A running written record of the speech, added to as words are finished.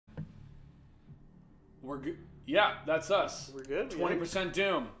We're good. Yeah, that's us. We're good. 20%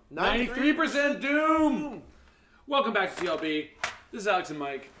 Doom. 93% Doom. Welcome back to TLB. This is Alex and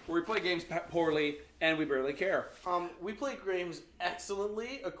Mike, where we play games poorly and we barely care. We play games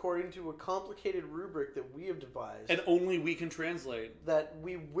excellently according to a complicated rubric that we have devised. And only we can translate. That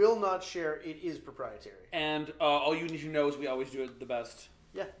we will not share. It is proprietary. And all you need to know is we always do it the best.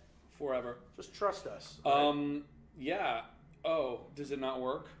 Yeah. Forever. Just trust us. Right? Yeah. Oh, does it not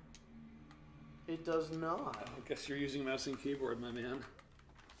work? It does not. I guess you're using mouse and keyboard, my man.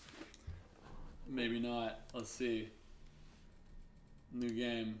 Maybe not. Let's see. New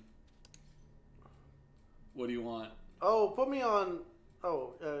game. What do you want? Oh, put me on...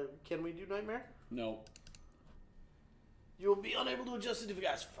 Oh, can we do Nightmare? No. You will be unable to adjust it if you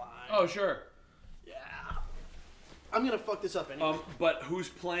guys fine. Oh, sure. Yeah. I'm going to fuck this up anyway. But who's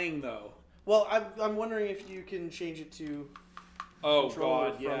playing, though? Well, I'm wondering if you can change it to... Oh, controller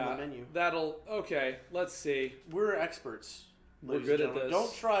God, from yeah. the menu. That'll... Okay, let's see. We're experts. We're good at this.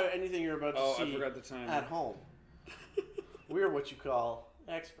 Don't try anything you're about to see I forgot the time. at home. We're what you call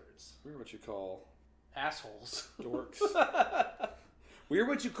experts. We're what you call... Assholes. Dorks. We're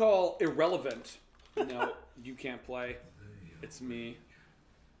what you call irrelevant. No, you can't play. It's me.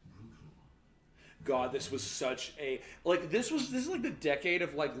 God, this was such a... Like, this is like the decade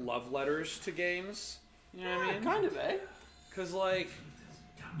of, like, love letters to games. You know what I mean? Kind of, eh? Because, like,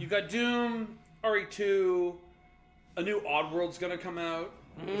 you got Doom, RE2, a new Oddworld's gonna come out,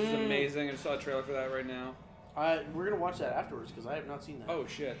 which is amazing. I just saw a trailer for that right now. We're going to watch that afterwards, because I have not seen that. Oh,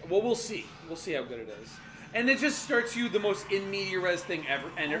 shit. Well, we'll see. We'll see how good it is. And it just starts you the most in media res thing ever.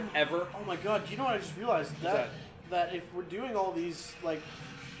 Oh, my God. You know what I just realized? That if we're doing all these, like,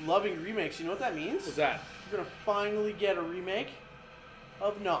 loving remakes, you know what that means? What's that? You're going to finally get a remake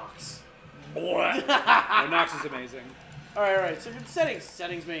of Nox. Boy. No, Nox is amazing. All right. So settings.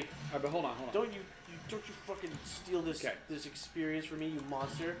 Settings, me. All right, but hold on. Don't you fucking steal this experience from me, you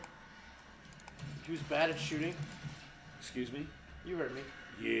monster. Who's bad at shooting? Excuse me? You heard me.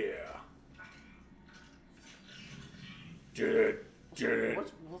 Yeah. Did it.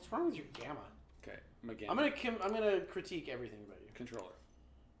 What's wrong with your gamma? Okay, my gamma. I'm gonna critique everything about you. Controller.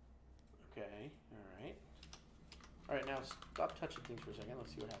 Okay. All right. Now stop touching things for a second.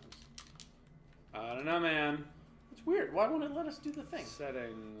 Let's see what happens. I don't know, man. It's weird. Why won't it let us do the thing?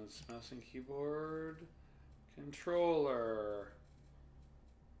 Settings, mouse and keyboard, controller.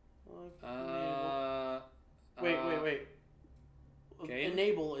 Wait. Okay.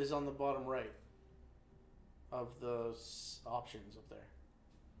 Enable is on the bottom right of the options up there.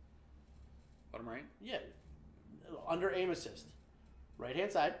 Bottom right? Yeah. Under aim assist. Right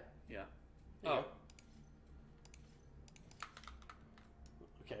hand side. Yeah. There you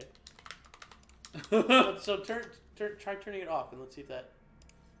go. Okay. so try turning it off and let's see if that...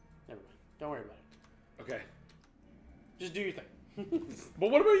 Never mind. Don't worry about it. Okay. Just do your thing.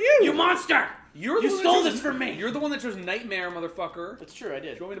 But what about you? You monster! You stole this from me! You're the one that chose Nightmare, motherfucker. That's true, I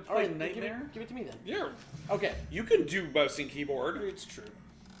did. Do you want me to play Nightmare? Give it to me then. Yeah. Okay. You can do mouse and keyboard. It's true.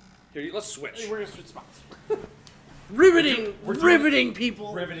 Here, let's switch. Hey, we're gonna switch spots. Riveting,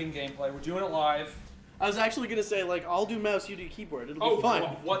 people. Riveting gameplay. We're doing it live. I was actually gonna say, like, I'll do mouse, you do keyboard. It'll be fun.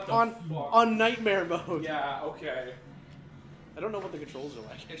 What the fuck? On Nightmare mode. Yeah, okay. I don't know what the controls are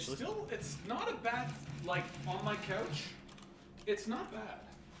like. It's not a bad, like, on my couch. It's not bad.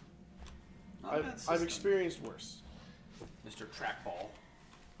 I've experienced worse. Mr. Trackball.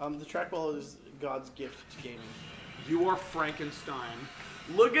 The trackball is God's gift to gaming. You are Frankenstein.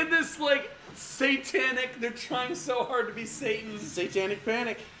 Look at this, like, satanic. They're trying so hard to be Satan. Satanic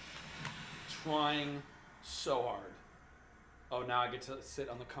panic. Trying so hard. Oh, now I get to sit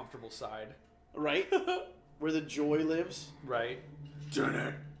on the comfortable side. Right? Where the joy lives. Right. Dun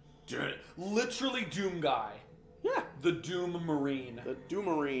it. Literally Doom guy. Yeah. The Doom Marine. The Doom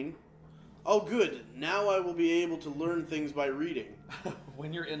Marine. Oh, good. Now I will be able to learn things by reading.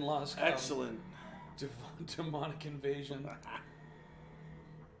 When your in-laws come. Excellent. Demonic invasion.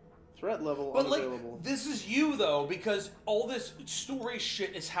 Threat level but unavailable. Like, this is you, though, because all this story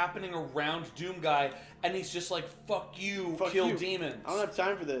shit is happening around Doom Guy, and he's just like, fuck you, kill demons. I don't have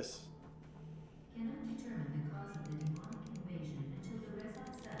time for this. Cannot determine the cause of the demonic invasion until the res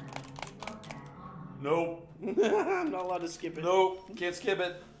are settled and brought back online. Nope. I'm not allowed to skip it. Nope. Can't skip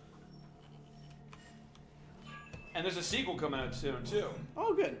it. And there's a sequel coming out soon, too.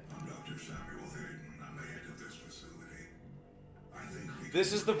 Oh, good. I'm Dr. Samuel Hayden. I'm the head of this facility. I think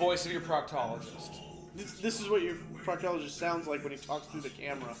This is the voice of your proctologist. This is what your proctologist sounds like when he talks through the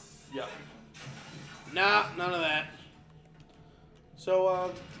camera. Yep. Nah, none of that.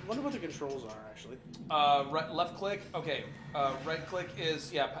 So, wonder what the controls are, actually. Left click. Okay. Right click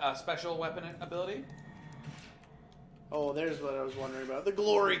is, special weapon ability. Oh, there's what I was wondering about. The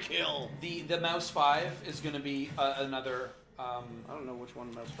glory kill. The mouse 5 is going to be another I don't know which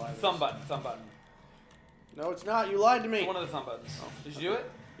one mouse 5 is. thumb button. Thumb button. No, it's not. You lied to me. One of the thumb buttons. Oh, Did you do it?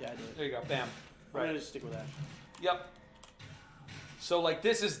 Yeah, I did. There you go. Bam. I'm gonna Right. just stick with that. Yep. So like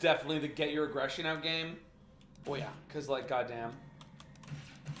this is definitely the get your aggression out game. Oh yeah. Cause like goddamn.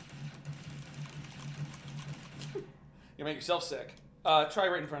 You make yourself sick. Try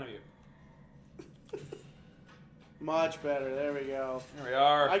right in front of you. Much better. There we go. There we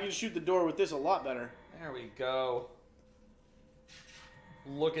are. I can shoot the door with this a lot better. There we go.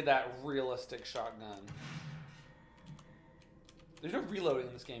 Look at that realistic shotgun. There's no reloading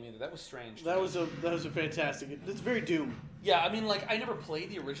in this game either. That was strange. to That me. was a fantastic. It's very Doom. Yeah, I mean, like, I never played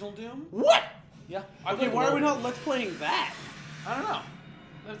the original Doom. What? Yeah. Okay, why are we not let's playing that? I don't know.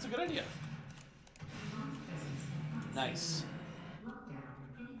 That's a good idea. Nice.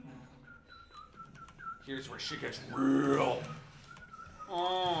 Here's where shit gets real.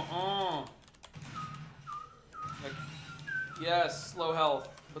 Like, yes, low health,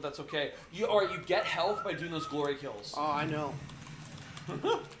 but that's okay. You get health by doing those glory kills. Oh, I know.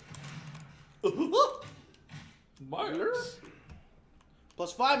 Marks.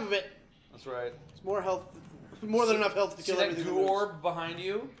 Plus 5 of it. That's right. It's more health. More than enough health to See kill that everything. goo that moves. orb behind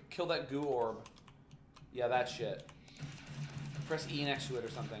you? Kill that goo orb. Yeah, that shit. Press E next to it or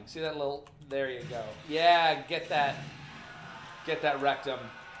something. See that little... There you go. Yeah, get that. Get that rectum.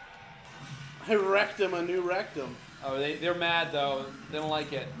 I wrecked him a new rectum. Oh, they're mad, though. They don't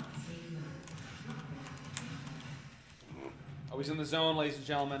like it. Oh, he's in the zone, ladies and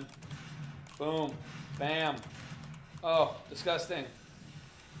gentlemen. Boom. Bam. Oh, disgusting.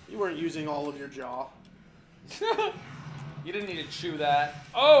 You weren't using all of your jaw. You didn't need to chew that.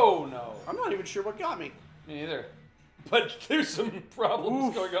 Oh, no. I'm not even sure what got me. Me neither. But there's some problems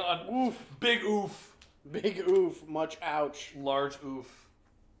Oof. going on. Oof. Big oof. Big oof. Much ouch. Large oof.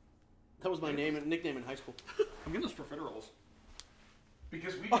 That was my nickname in high school. I'm getting those profiteroles.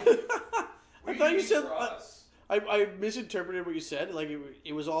 Because we I thought you said. I misinterpreted what you said. Like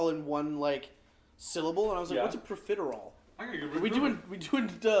it was all in one like syllable, and I was like, Yeah. "What's a profiterole?" I'm gonna get We doing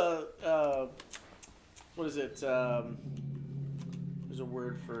what is it? There's a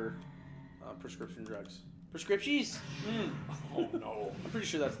word for prescription drugs. Prescriptions? Oh no. I'm pretty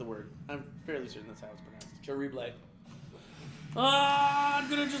sure that's the word. I'm fairly certain that's how it's pronounced. Cereblade. I'm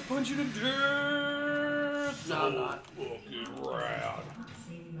gonna just punch you to death. No, I'm not. Fucking rad.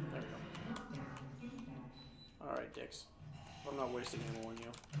 There we go. All right, dicks. I'm not wasting ammo on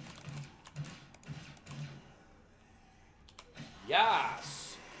you.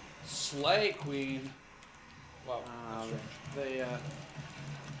 Yes. Slay Queen. Wow. that's strange. They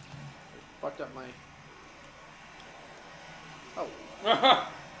fucked up my. Oh.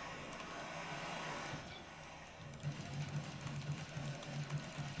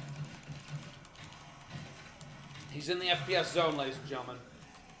 He's in the FPS zone, ladies and gentlemen.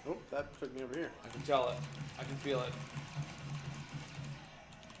 Oh, that took me over here. I can tell it. I can feel it.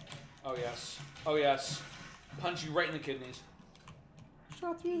 Oh yes. Oh yes. Punch you right in the kidneys.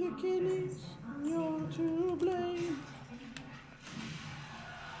 Shot through the kidneys. You're to blame.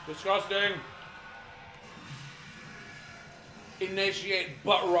 Disgusting. Initiate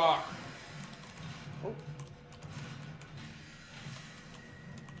butt rock. Oh,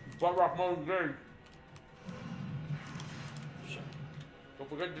 Butt rock mode game. shit. Don't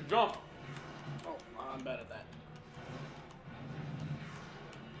forget to jump. Oh, I'm bad at that.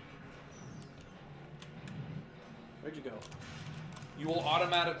 Where'd you go? You will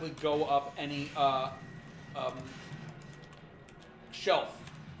automatically go up any shelf.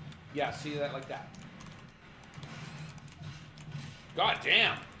 Yeah, see that like that. God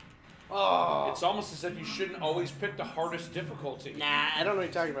damn. Oh. It's almost as if you shouldn't always pick the hardest difficulty. Nah, I don't know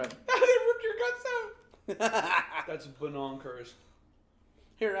what you're talking about. They ripped your guts out. That's bonkers.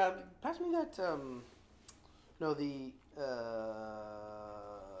 Here, pass me that, no, the,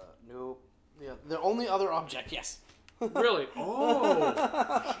 nope. Yeah, the only other object, yes. Really?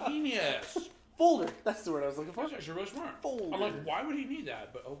 Oh, genius. Folder. That's the word I was looking for. That's actually really smart. Folder. I'm like, why would he need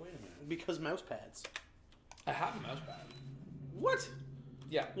that? But oh, wait a minute. Because mouse pads. I have a mouse pad. What?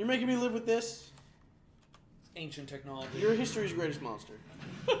 Yeah, You're making me live with this? ancient technology. You're history's greatest monster.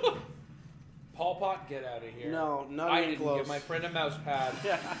 Paul Pot, get out of here. No, not I even didn't close. give my friend a mouse pad.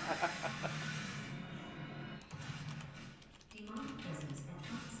 Yeah. Demonic presence at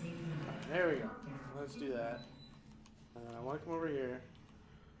top saving level. There we go. Let's do that. I want to come over here.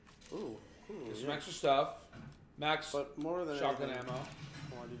 Ooh. Get some yeah. extra stuff. Max But more than shotgun anything, ammo.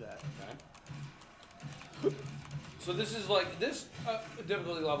 I want to do that. Okay. So this is like this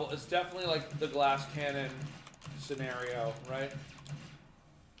difficulty level is definitely like the glass cannon scenario, right?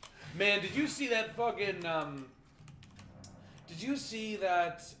 Man, did you see that fucking did you see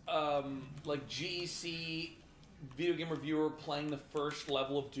that like GEC video game reviewer playing the first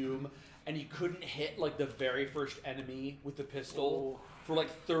level of Doom and he couldn't hit like the very first enemy with the pistol for like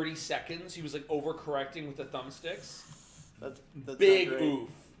 30 seconds? He was like overcorrecting with the thumbsticks. That's Big not great. oof.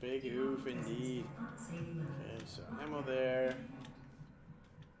 Big oof indeed. Okay, so ammo there.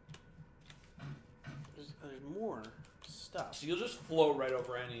 There's more stuff. So you'll just float right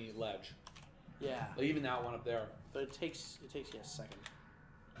over any ledge. Yeah, Like even that one up there, but it takes you a second.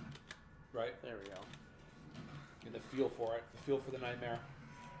 right? There we go. Get the feel for it. The feel for the nightmare.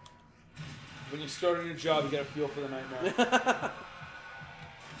 When you start a new job, you get a feel for the nightmare.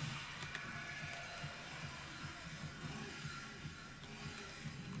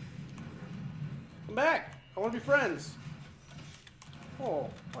 Come back! I want to be friends. Oh,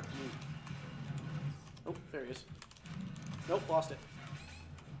 fuck you. Oh, there he is. Nope, lost it.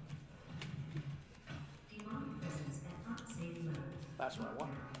 Demonic presence at unsafe level. That's what I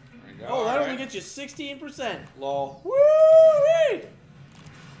want. There you go. Oh, that All only right. gets you 16%. Lol. Woo!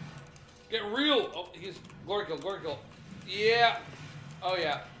 Get real. Oh, he's glory kill. Glory kill. Yeah. Oh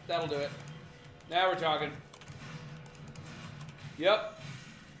yeah, that'll do it. Now we're talking. Yep.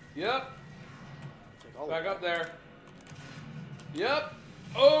 Yep. Back up there. Yep.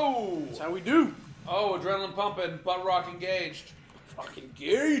 Oh. That's how we do. Oh, adrenaline pumping. Butt rock engaged. Fucking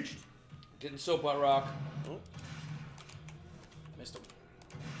engaged. Getting so butt rock. Oh. Missed him.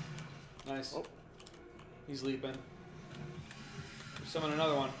 Nice. Oh. He's leaping. Summon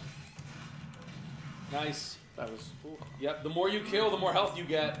another one. Nice. That was. Ooh. Yep. The more you kill, the more health you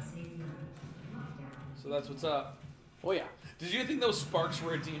get. Safe level. Lockdown. So that's what's up. Oh yeah. Did you think those sparks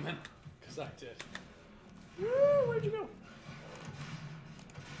were a demon? Because I did. Woo, where'd you go?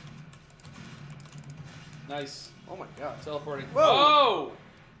 Nice. Oh my god. Teleporting. Whoa. Oh!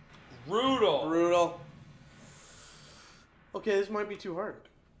 Brutal. Brutal. Okay, this might be too hard.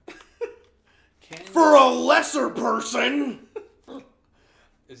 Can For a lesser person!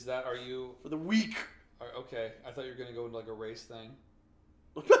 Is that, are you, For the weak. okay, I thought you were going to go into like a race thing.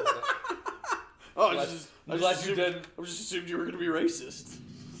 Oh, Glad- I'm glad you didn't. I just assumed you were going to be racist.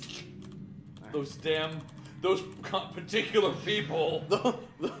 Those particular people. The-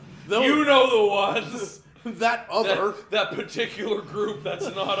 You know the ones. that other. That particular group, that's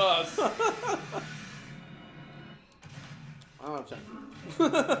not us. I don't have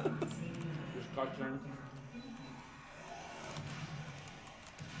time. Just touching.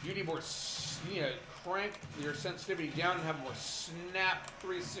 You need more, you need to crank your sensitivity down and have more snap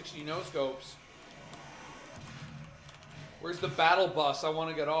 360 no scopes. Where's the battle bus? I want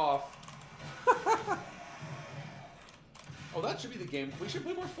to get off. Oh, that should be the game. We should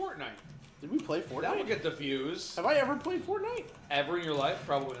play more Fortnite. Did we play That would Fortnite? get the views. Have I ever played Fortnite? Ever in your life?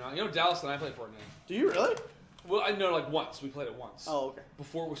 Probably not. You know, Dallas and I played Fortnite. Do you really? Well, I know, like once. We played it once. Oh, okay.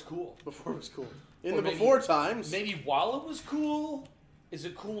 Before it was cool. Before it was cool. In Or the maybe- before times. Maybe while it was cool? Is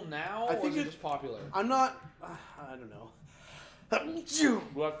it cool now? I or think is it it- just popular? I'm not. I don't know. What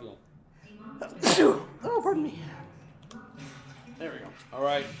I feel. Oh, pardon me. There we go. All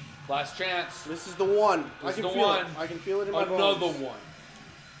right. Last chance. This is the one. I This can is the feel one. it. I can feel it in my Another bones. one.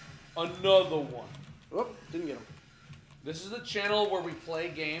 Another one. Oh, didn't get him. This is the channel where we play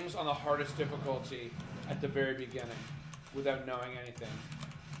games on the hardest difficulty at the very beginning without knowing anything.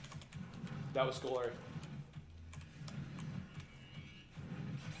 That was Scolari.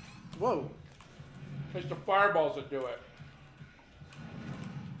 Whoa. It's the fireballs that do it.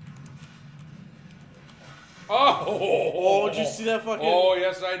 Oh! Did you see that fucking? Oh,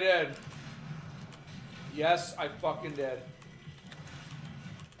 yes, I did. Yes, I fucking did.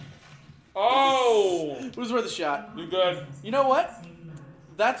 Oh! It was worth a shot. You good? You know what?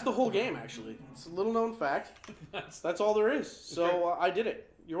 That's the whole game, actually. It's a little known fact. That's all there is. So I did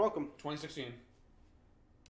it. You're welcome. 2016.